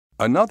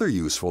Another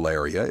useful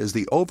area is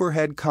the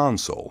overhead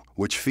console,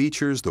 which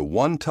features the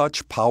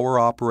one-touch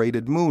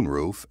power-operated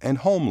moonroof and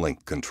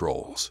HomeLink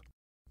controls.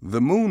 The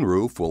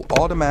moonroof will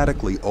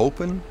automatically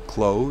open,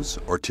 close,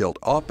 or tilt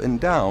up and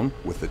down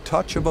with the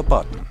touch of a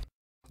button.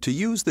 To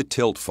use the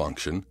tilt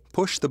function,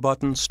 push the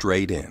button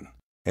straight in.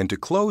 And to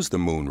close the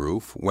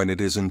moonroof when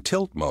it is in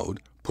tilt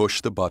mode,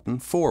 push the button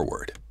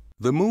forward.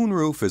 The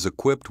moonroof is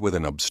equipped with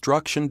an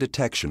obstruction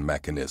detection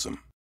mechanism.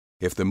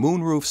 If the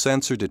moonroof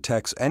sensor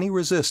detects any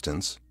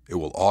resistance, it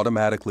will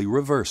automatically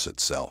reverse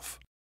itself.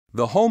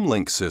 The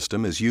HomeLink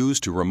system is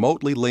used to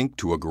remotely link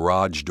to a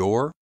garage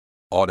door,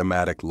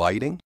 automatic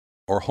lighting,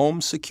 or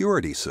home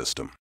security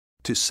system.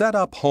 To set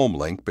up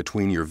HomeLink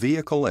between your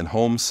vehicle and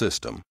home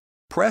system,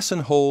 press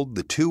and hold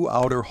the two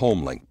outer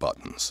HomeLink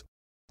buttons,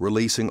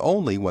 releasing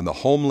only when the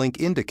HomeLink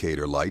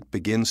indicator light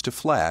begins to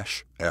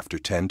flash after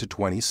 10 to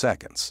 20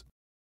 seconds.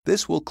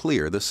 This will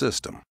clear the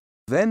system.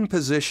 Then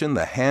position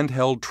the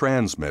handheld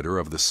transmitter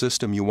of the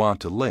system you want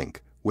to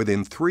link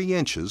within 3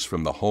 inches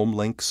from the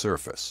HomeLink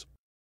surface.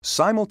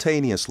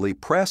 Simultaneously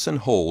press and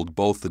hold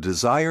both the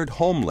desired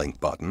HomeLink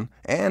button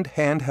and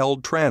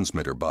handheld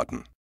transmitter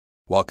button.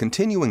 While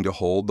continuing to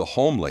hold the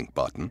HomeLink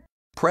button,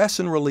 press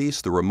and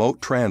release the remote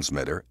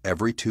transmitter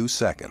every 2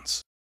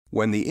 seconds.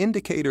 When the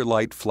indicator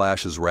light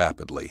flashes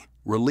rapidly,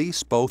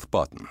 release both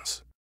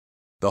buttons.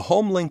 The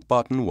HomeLink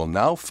button will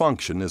now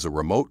function as a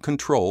remote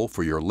control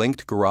for your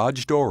linked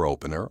garage door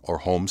opener or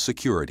home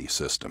security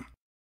system.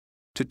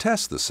 To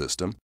test the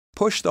system,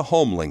 push the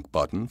HomeLink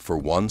button for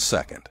 1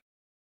 second.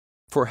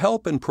 For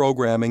help in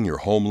programming your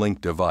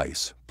HomeLink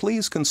device,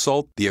 please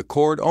consult the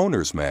Accord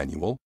Owner's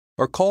Manual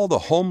or call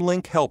the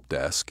HomeLink Help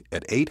Desk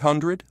at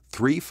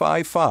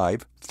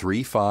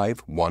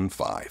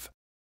 800-355-3515.